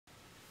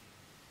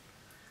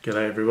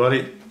G'day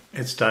everybody,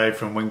 it's Dave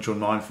from Wing Chun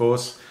Mind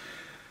Force.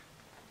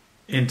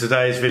 In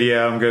today's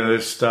video I'm going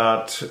to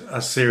start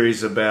a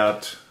series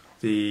about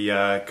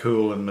the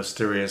cool and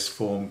mysterious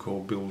form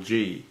called Bil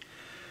Jee.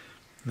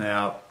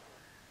 Now,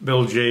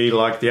 Bil Jee,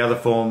 like the other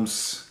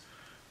forms,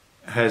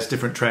 has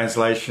different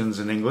translations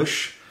in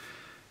English.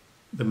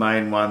 The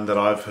main one that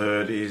I've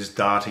heard is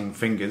darting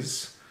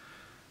fingers.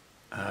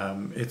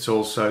 It's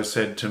also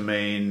said to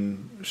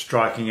mean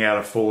striking out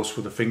a force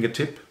with a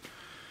fingertip.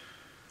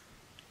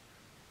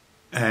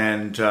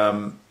 And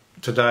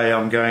today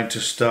I'm going to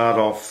start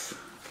off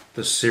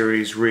the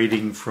series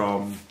reading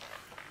from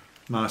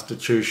Master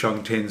Chu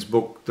Shong Tin's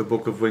book, The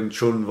Book of Wing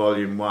Chun,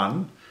 Volume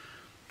 1.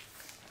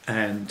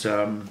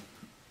 And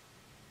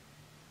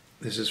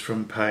this is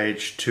from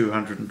page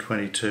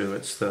 222.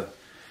 It's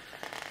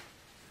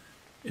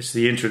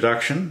the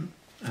introduction,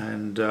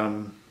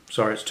 and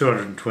sorry, it's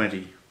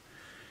 220.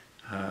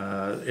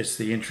 It's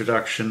the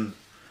introduction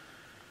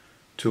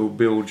to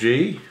Bil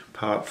Jee,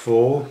 part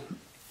 4.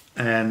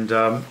 And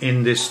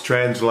in this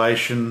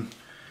translation,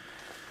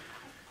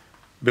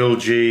 Bil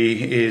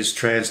Jee is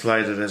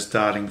translated as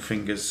darting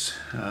fingers.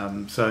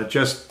 So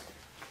just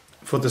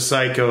for the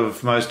sake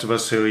of most of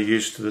us who are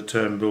used to the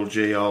term Bil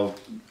Jee,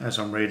 as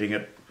I'm reading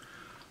it,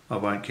 I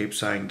won't keep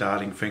saying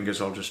darting fingers,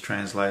 I'll just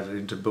translate it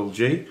into Bil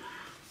Jee.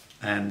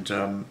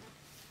 And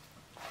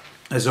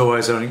as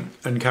always, I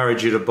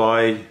encourage you to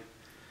buy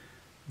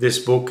this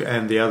book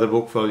and the other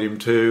book, Volume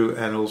 2,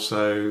 and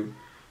also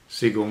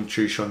Sigung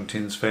Chu Shong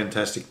Tin's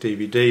fantastic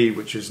DVD,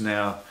 which is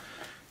now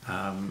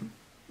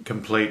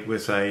complete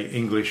with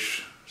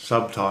English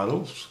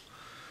subtitles,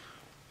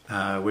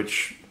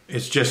 which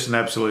is just an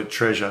absolute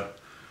treasure,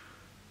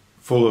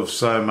 full of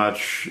so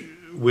much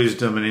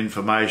wisdom and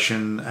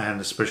information. And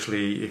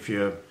especially if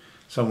you're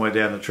somewhere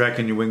down the track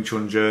in your Wing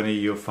Chun journey,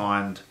 you'll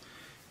find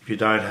if you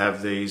don't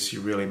have these, you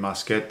really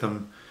must get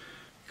them,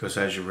 because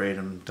as you read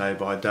them day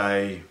by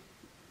day,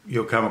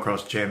 you'll come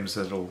across gems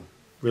that'll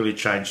really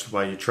change the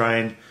way you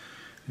train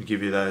and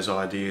give you those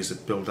ideas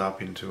that build up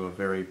into a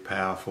very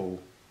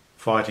powerful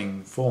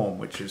fighting form,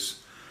 which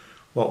is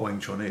what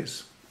Wing Chun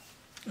is.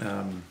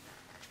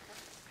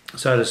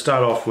 So to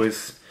start off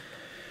with,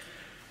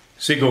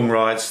 Sigung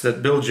writes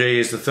that Bil Jee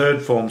is the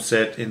third form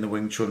set in the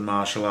Wing Chun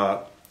martial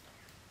art.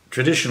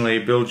 Traditionally,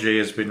 Bil Jee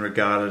has been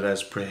regarded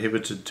as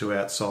prohibited to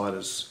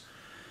outsiders.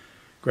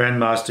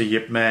 Grandmaster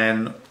Yip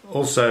Man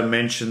also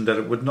mentioned that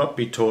it would not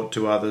be taught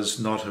to others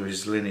not of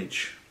his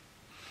lineage.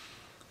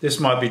 This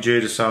might be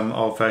due to some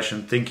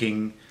old-fashioned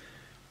thinking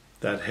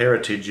that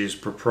heritage is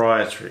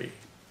proprietary,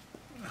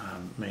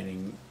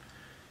 meaning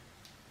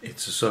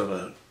it's a sort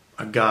of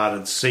a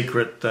guarded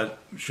secret that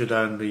should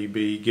only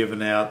be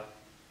given out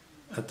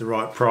at the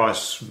right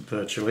price,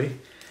 virtually.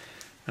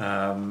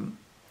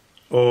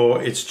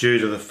 Or it's due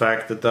to the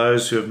fact that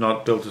those who have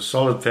not built a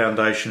solid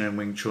foundation in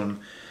Wing Chun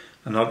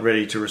are not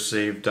ready to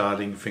receive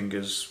darting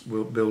fingers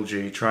Bil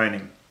Jee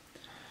training.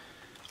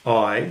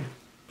 I,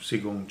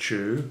 Sigung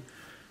Chu,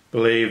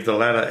 believe the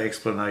latter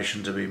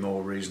explanation to be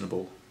more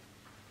reasonable.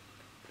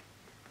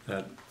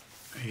 That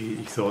he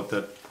thought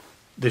that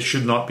this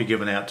should not be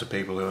given out to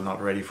people who are not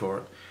ready for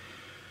it.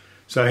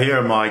 So here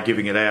am I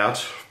giving it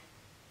out,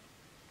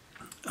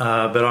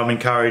 but I'm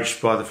encouraged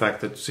by the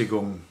fact that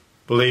Sigung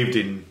believed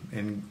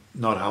in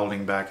not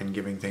holding back and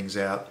giving things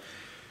out.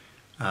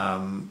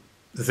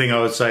 The thing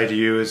I would say to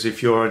you is,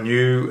 if you're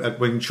new at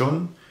Wing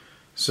Chun,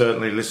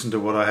 certainly listen to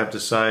what I have to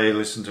say,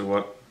 listen to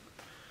what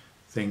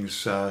things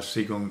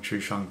Sigung Chu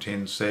Shong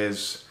Tin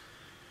says.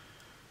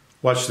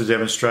 Watch the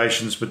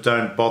demonstrations, but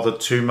don't bother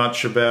too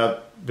much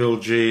about Bil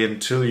Jee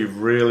until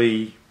you've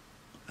really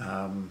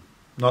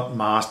not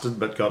mastered,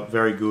 but got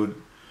very good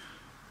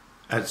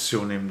at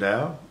Siu Nim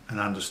Dao and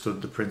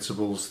understood the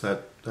principles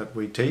that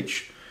we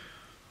teach,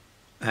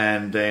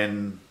 and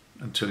then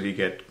until you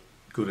get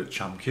good at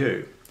Chum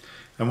Kyu.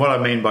 And what I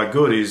mean by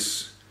good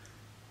is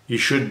you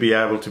should be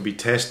able to be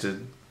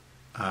tested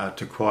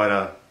to quite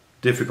a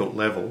difficult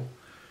level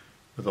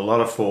with a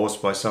lot of force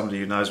by somebody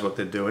who knows what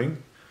they're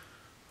doing,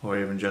 or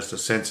even just a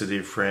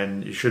sensitive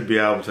friend. You should be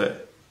able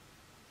to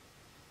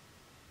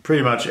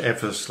pretty much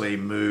effortlessly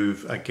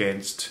move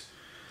against,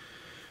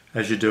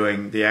 as you're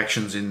doing the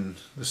actions in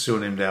the Siu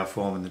Nim Dao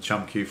form and the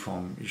Chum Kyu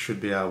form, you should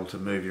be able to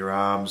move your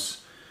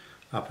arms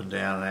up and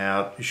down and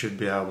out. You should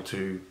be able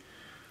to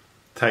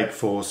take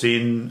force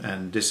in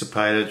and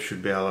dissipate it. You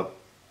should be able to,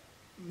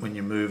 when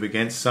you move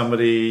against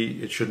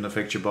somebody, it shouldn't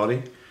affect your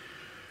body.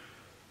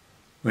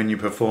 When you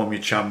perform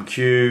your Chum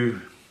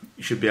Kyu,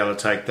 you should be able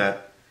to take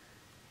that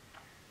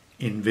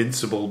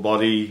invincible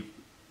body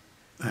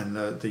and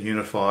the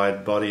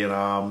unified body and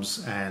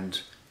arms and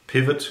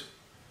pivot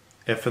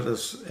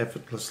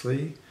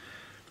effortlessly.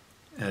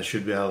 And it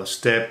should be able to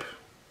step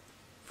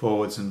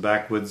forwards and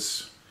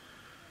backwards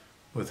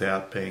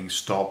without being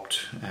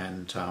stopped,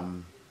 and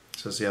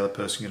so the other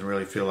person can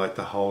really feel like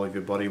the whole of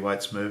your body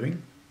weight's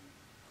moving.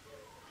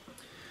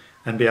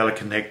 And be able to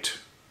connect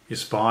your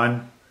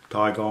spine,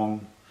 Tai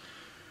Gong,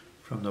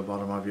 from the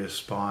bottom of your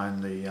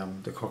spine,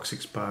 the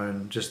coccyx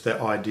bone, just the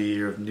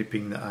idea of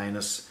nipping the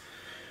anus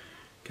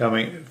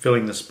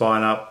filling the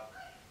spine up,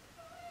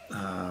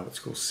 what's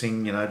called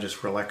sing, you know,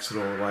 just relax it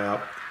all the way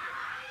up,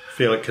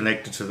 feel it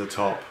connected to the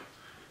top,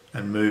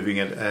 and moving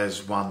it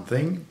as one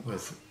thing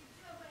with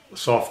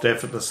soft,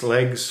 effortless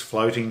legs,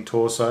 floating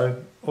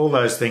torso, all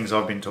those things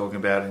I've been talking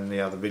about in the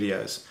other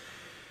videos.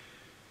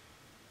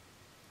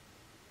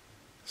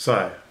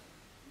 So,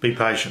 be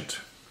patient.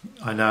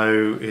 I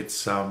know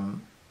it's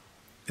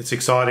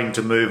exciting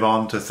to move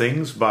on to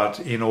things, but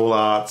in all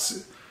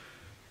arts,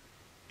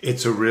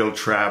 it's a real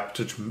trap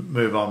to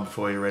move on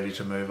before you're ready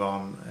to move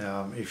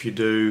on. If you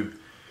do,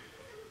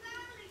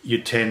 you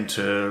tend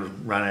to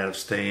run out of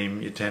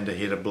steam. You tend to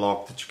hit a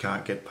block that you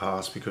can't get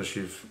past because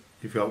you've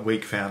got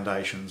weak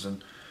foundations.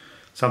 And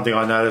something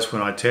I notice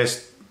when I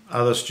test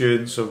other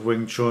students of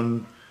Wing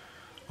Chun,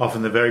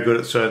 often they're very good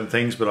at certain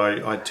things, but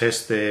I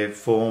test their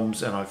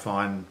forms and I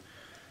find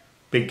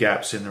big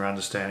gaps in their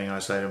understanding. I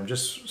say to them,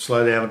 just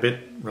slow down a bit,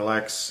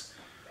 relax,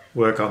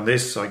 work on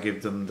this. I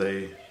give them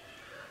the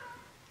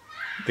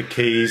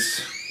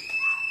keys.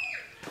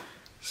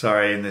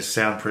 Sorry, in this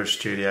soundproof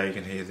studio you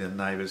can hear the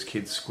neighbours'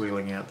 kids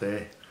squealing out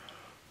there.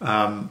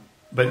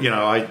 But you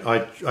know,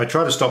 I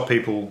try to stop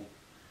people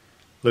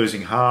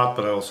losing heart,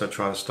 but I also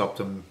try to stop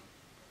them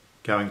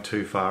going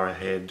too far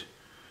ahead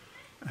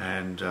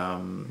and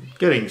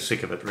getting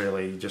sick of it,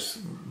 really. Just,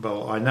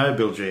 well, I know,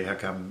 Bil Jee, how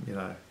come, you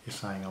know, you're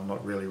saying I'm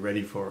not really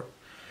ready for it?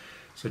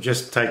 So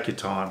just take your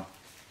time.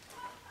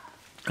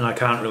 And I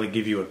can't really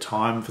give you a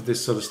time for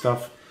this sort of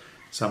stuff.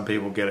 Some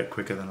people get it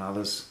quicker than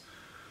others.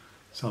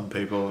 Some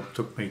people, it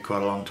took me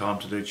quite a long time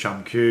to do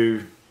Chum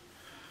Q.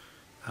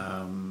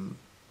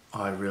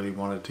 I really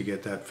wanted to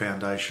get that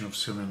foundation of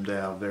Sunim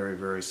Dao very,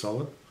 very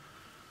solid.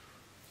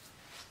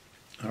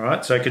 All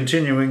right, so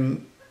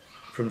continuing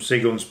from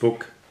Sigung's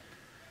book,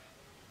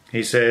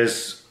 he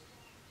says,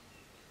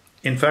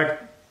 in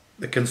fact,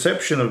 the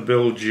conception of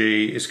Bil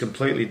Jee is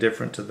completely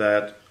different to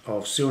that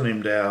of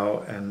Sunim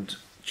Dao and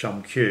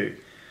Chum Q.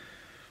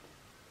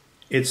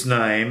 Its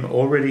name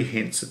already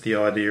hints at the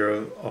idea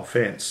of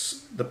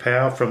offense. The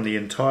power from the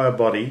entire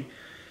body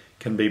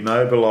can be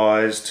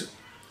mobilized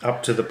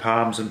up to the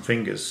palms and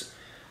fingers,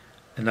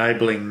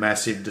 enabling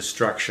massive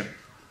destruction.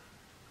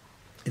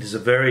 It is a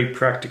very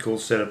practical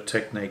set of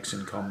techniques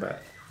in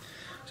combat.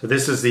 So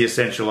this is the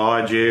essential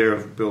idea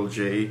of Bil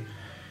Jee,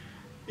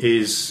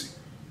 is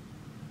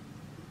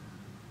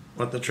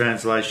what the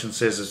translation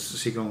says, as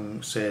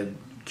Sigung said,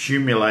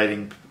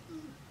 accumulating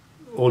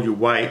all your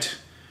weight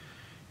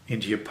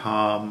into your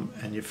palm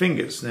and your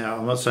fingers. Now,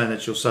 I'm not saying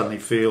that you'll suddenly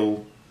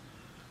feel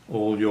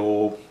all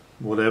your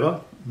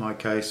whatever, in my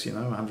case, you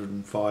know,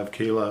 105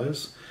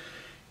 kilos.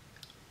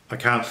 I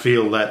can't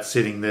feel that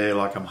sitting there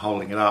like I'm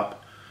holding it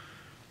up.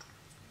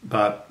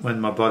 But when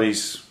my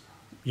body's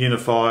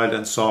unified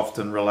and soft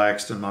and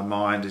relaxed and my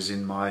mind is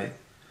in my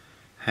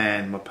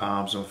hand, my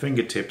palms and my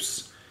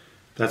fingertips,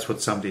 that's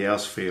what somebody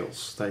else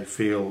feels. They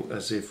feel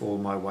as if all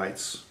my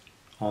weight's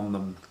on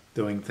them,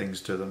 doing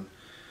things to them.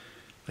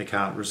 They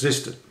can't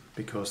resist it,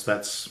 because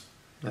that's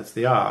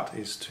the art,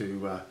 is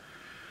to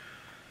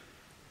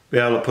be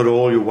able to put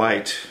all your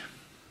weight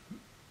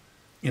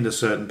into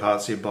certain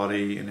parts of your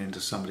body and into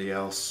somebody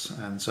else.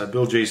 And so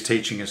Bil Jee's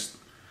teaching us,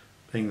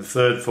 being the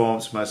third form,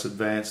 it's most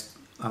advanced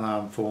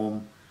unarmed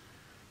form,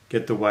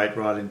 get the weight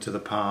right into the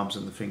palms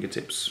and the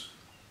fingertips.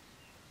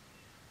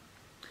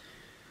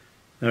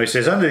 Now he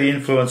says, under the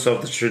influence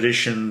of the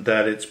tradition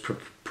that it's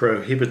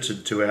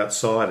prohibited to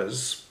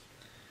outsiders,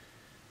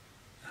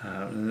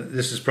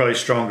 this is probably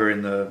stronger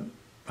in the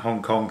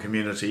Hong Kong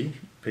community,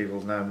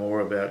 people know more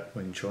about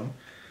Wing Chun,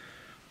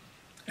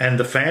 and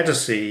the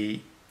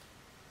fantasy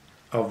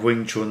of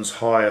Wing Chun's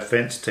high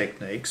offense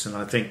techniques, and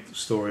I think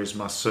stories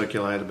must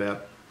circulate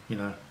about, you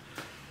know,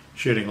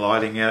 shooting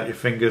lighting out your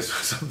fingers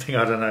or something.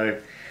 I don't know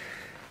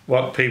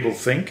what people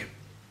think,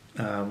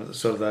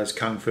 sort of those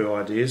kung fu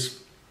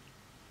ideas.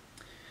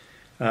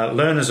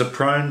 Learners are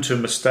prone to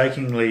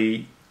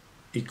mistakenly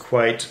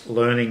equate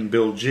learning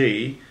Bil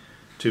Jee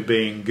to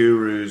being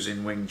gurus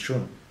in Wing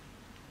Chun.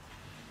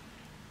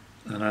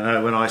 And I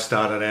know when I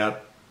started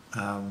out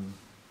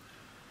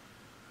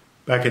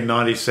back in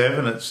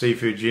 '97 at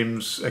Sifu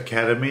Jim's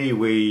Academy,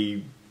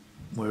 we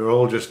were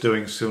all just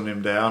doing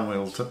Sunim Dao,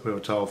 and we were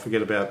told,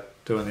 forget about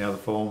doing the other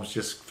forms,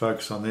 just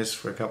focus on this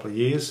for a couple of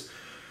years.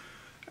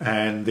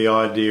 And the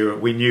idea,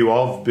 we knew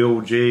of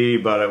Bil Jee,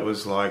 but it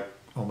was like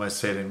almost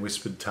said in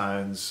whispered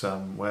tones,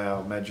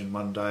 wow, imagine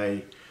one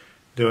day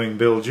doing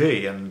Bil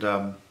Jee. And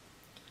I'm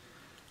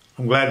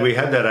glad we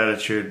had that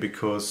attitude,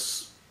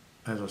 because,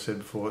 as I said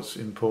before, it's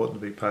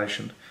important to be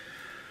patient.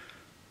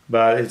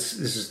 But this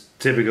is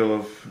typical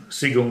of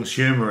Sigung's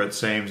humour, it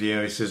seems. You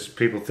know, he says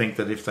people think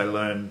that if they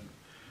learn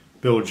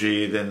Bil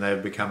Jee, then they're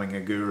becoming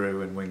a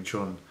guru in Wing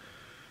Chun.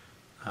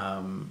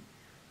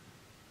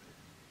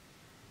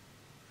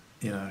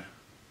 You know,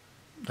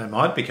 they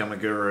might become a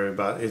guru,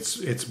 but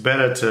it's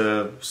better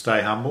to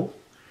stay humble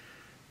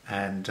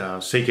and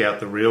seek out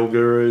the real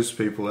gurus,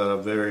 people that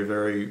are very,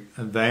 very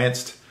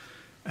advanced,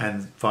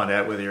 and find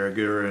out whether you're a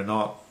guru or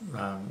not.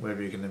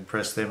 Whether you can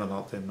impress them or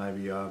not, then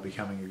maybe you are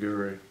becoming a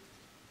guru.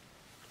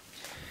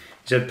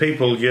 He said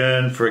people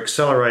yearn for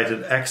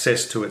accelerated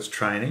access to its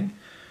training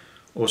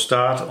or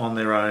start on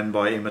their own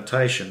by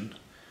imitation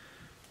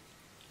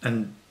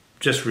and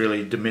just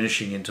really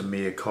diminishing into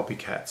mere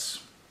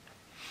copycats.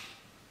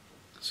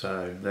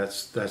 So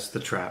that's the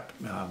trap.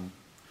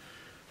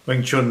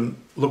 Wing Chun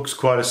looks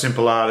quite a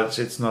simple art.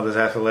 It's not as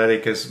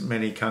athletic as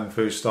many Kung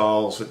Fu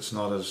styles. It's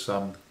not as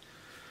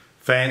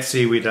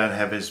fancy. We don't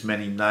have as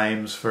many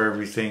names for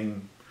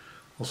everything.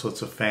 All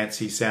sorts of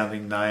fancy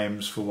sounding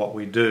names for what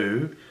we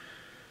do.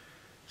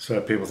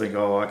 So people think,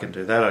 oh, I can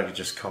do that. I can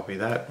just copy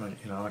that.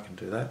 You know, I can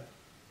do that.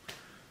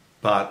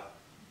 But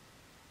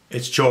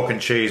it's chalk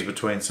and cheese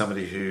between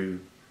somebody who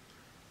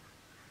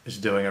is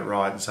doing it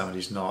right and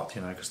somebody's not,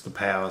 you know, because the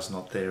power's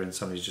not there and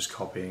somebody's just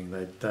copying.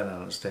 They don't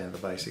understand the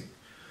basic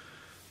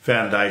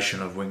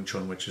foundation of Wing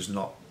Chun, which is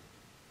not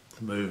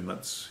the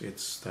movements,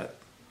 it's that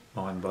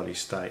mind-body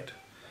state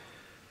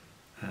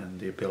and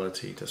the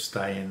ability to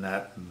stay in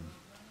that and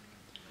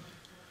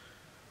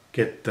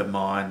get the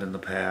mind and the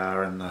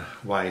power and the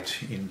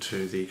weight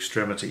into the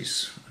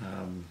extremities.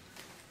 And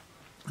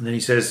then he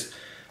says,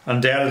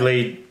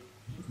 undoubtedly,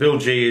 Bil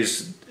Jee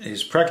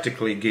is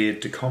practically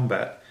geared to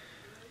combat.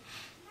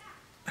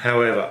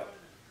 However,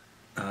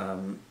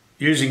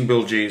 using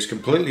Bil Jee is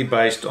completely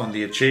based on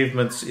the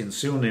achievements in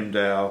Siu Nim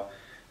Dao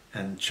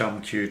and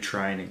Chum Kiu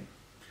training.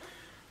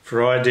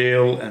 For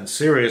ideal and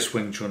serious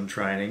Wing Chun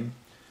training,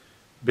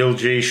 Bil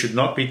Jee should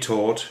not be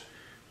taught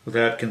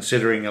without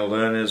considering a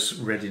learner's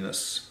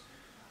readiness.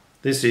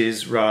 This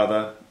is,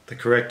 rather, the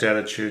correct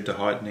attitude to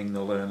heightening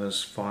the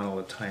learner's final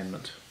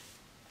attainment.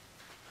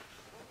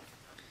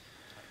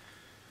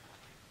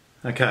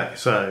 Okay,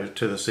 so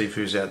to the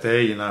Sifus out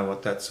there, you know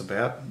what that's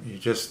about. You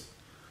just,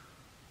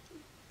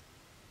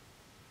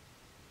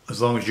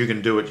 as long as you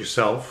can do it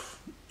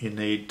yourself, you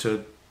need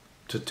to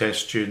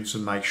test students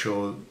and make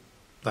sure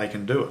they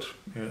can do it.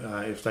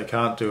 If they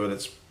can't do it,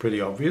 it's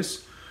pretty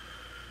obvious.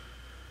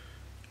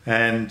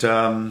 And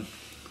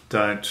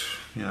don't,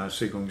 you know,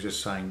 Sigung's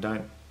just saying,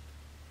 don't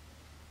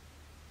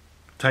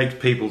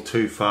take people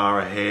too far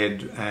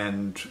ahead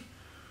and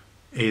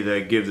either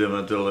give them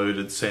a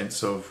deluded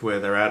sense of where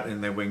they're at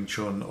in their Wing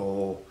Chun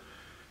or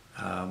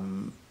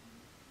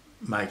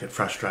make it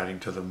frustrating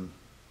to them.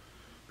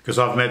 Because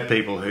I've met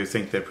people who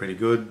think they're pretty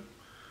good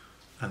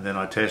and then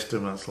I test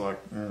them and it's like,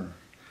 and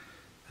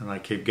they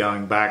keep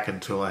going back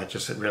until they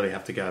just really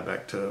have to go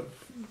back to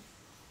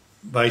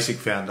basic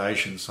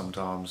foundations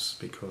sometimes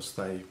because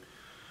they've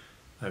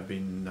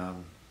been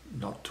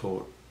not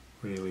taught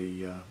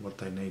really what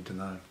they need to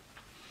know.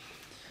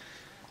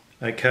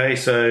 Okay,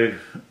 so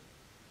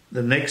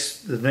the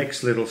next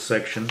little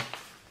section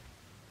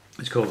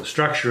is called the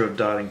structure of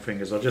darting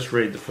fingers. I'll just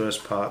read the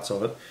first parts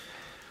of it.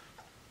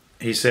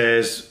 He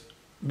says,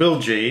 Bil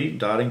Jee,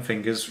 darting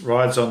fingers,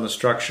 rides on the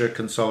structure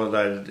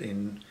consolidated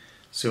in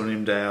Siu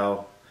Nim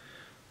Dao,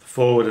 the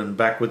forward and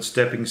backward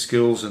stepping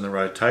skills and the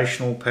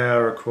rotational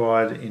power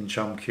acquired in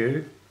Chum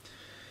Kiu,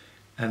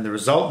 and the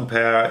resultant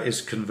power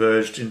is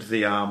converged into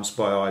the arms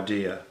by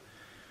idea,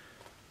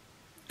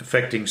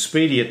 affecting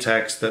speedy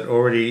attacks that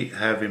already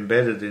have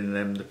embedded in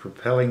them the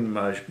propelling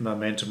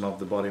momentum of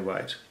the body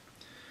weight.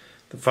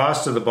 The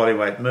faster the body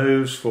weight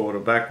moves forward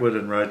or backward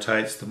and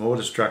rotates, the more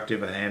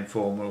destructive a hand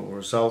form will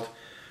result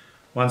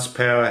once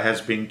power has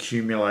been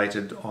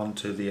accumulated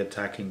onto the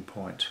attacking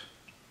point.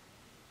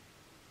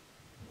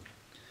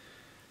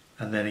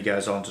 And then he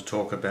goes on to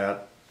talk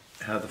about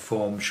how the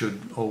form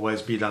should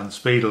always be done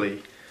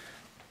speedily.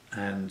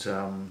 And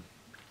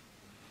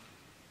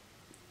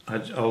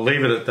I'll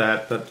leave it at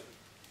that, but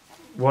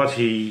when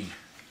he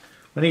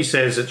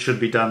says it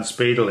should be done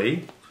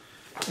speedily,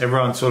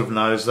 everyone sort of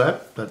knows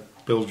that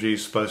Bil Jee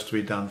is supposed to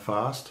be done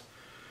fast.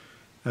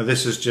 Now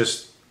this is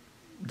just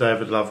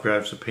David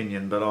Lovegrave's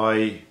opinion, but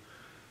I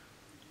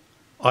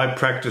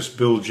practice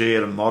Bil Jee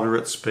at a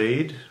moderate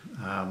speed.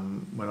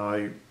 When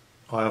I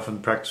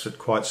often practice it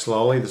quite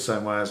slowly, the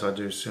same way as I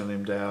do Siu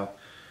Nim Dao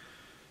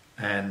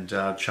and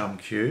Chum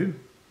Kiu.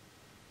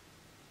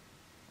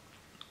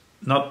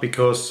 Not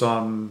because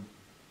I'm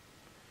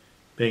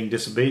being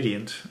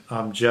disobedient,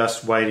 I'm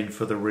just waiting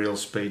for the real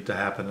speed to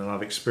happen, and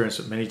I've experienced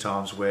it many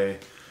times where,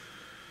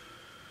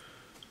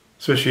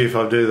 especially if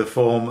I do the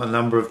form a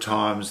number of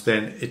times,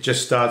 then it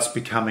just starts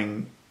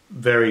becoming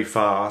very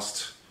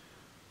fast,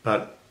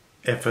 but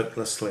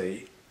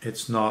effortlessly.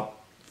 It's not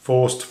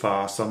forced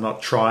fast. I'm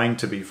not trying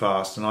to be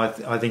fast, and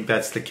I think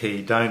that's the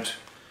key. Don't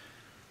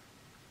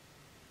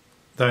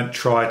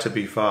try to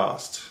be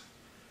fast.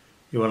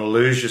 You want to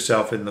lose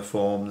yourself in the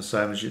form the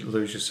same as you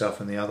lose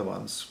yourself in the other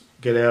ones.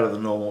 Get out of the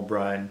normal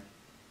brain.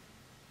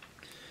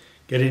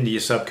 Get into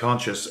your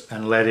subconscious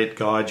and let it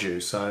guide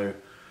you. So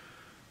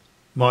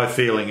my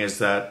feeling is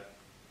that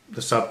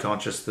the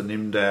subconscious, the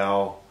Nim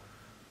Dao,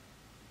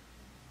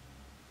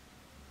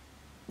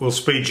 will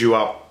speed you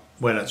up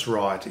when it's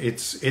right.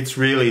 It's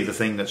really the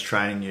thing that's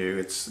training you.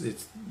 It's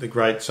the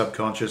great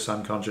subconscious,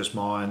 unconscious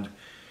mind.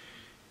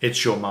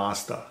 It's your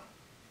master.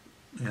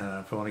 You know,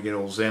 if I want to get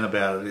all Zen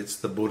about it, it's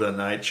the Buddha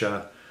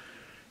nature.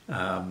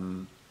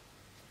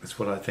 That's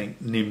what I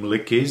think Nim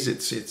Lik is.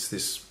 It's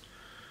this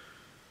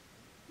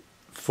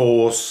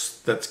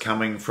force that's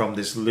coming from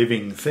this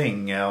living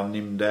thing, our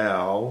Nim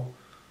Dao,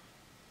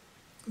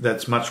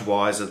 that's much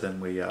wiser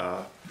than we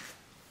are.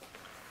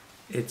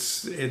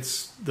 It's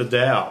the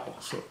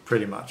Dao, sort of,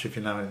 pretty much, if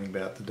you know anything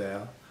about the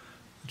Dao,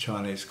 the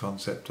Chinese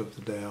concept of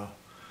the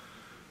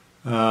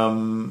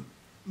Dao.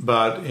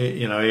 But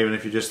you know, even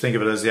if you just think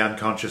of it as the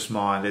unconscious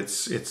mind,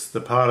 it's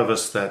the part of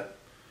us that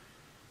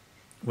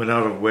we're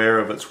not aware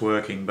of it's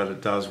working, but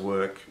it does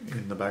work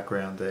in the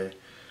background there.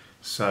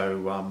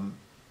 So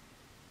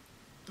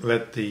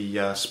let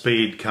the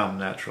speed come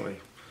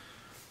naturally.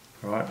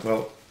 All right.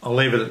 Well, I'll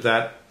leave it at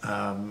that.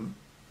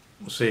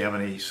 We'll see how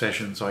many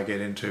sessions I get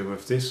into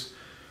with this.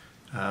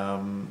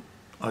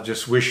 I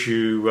just wish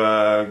you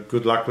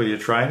good luck with your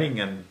training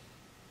and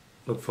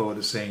look forward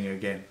to seeing you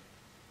again.